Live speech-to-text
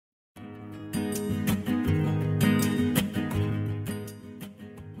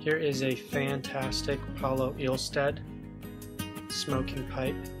Here is a fantastic Poul Ilsted smoking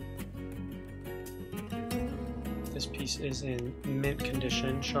pipe. This piece is in mint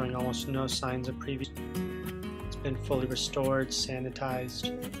condition, showing almost no signs of previous. It's been fully restored,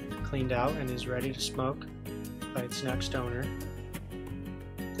 sanitized, cleaned out, and is ready to smoke by its next owner.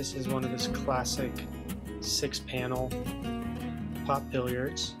 This is one of this classic 6-panel pot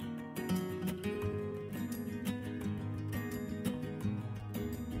billiards.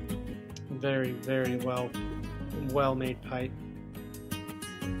 Very well made pipe.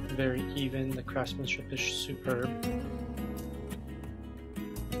 Very even. The craftsmanship is superb.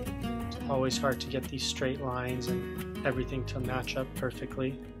 It's always hard to get these straight lines and everything to match up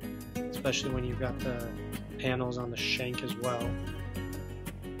perfectly, especially when you've got the panels on the shank as well.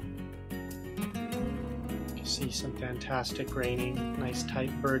 You can see some fantastic graining, nice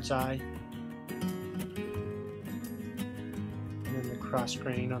tight bird's eye. Cross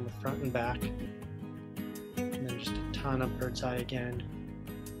grain on the front and back, and then just a ton of bird's eye again.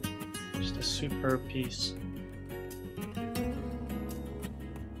 Just a superb piece.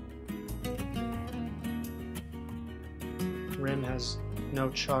 Rim has no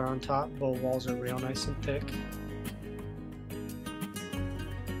char on top. Bowl walls are real nice and thick.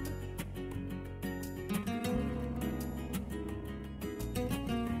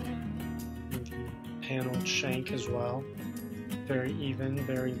 And the paneled shank as well. Very even,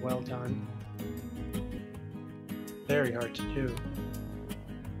 very well done. Very hard to do.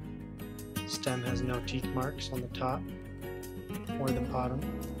 Stem has no teeth marks on the top or the bottom.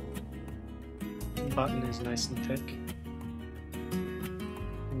 Button is nice and thick.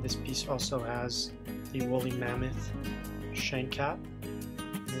 And this piece also has the woolly mammoth shank cap.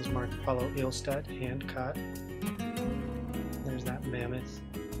 It is marked Poul Ilsted, hand cut. There's that mammoth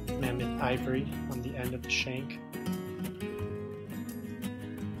ivory on the end of the shank.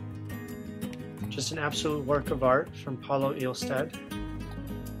 Just an absolute work of art from Poul Ilsted.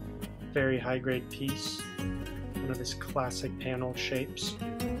 Very high grade piece. One of his classic panel shapes.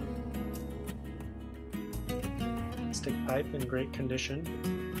 Stick pipe in great condition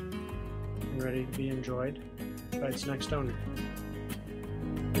and ready to be enjoyed by its next owner.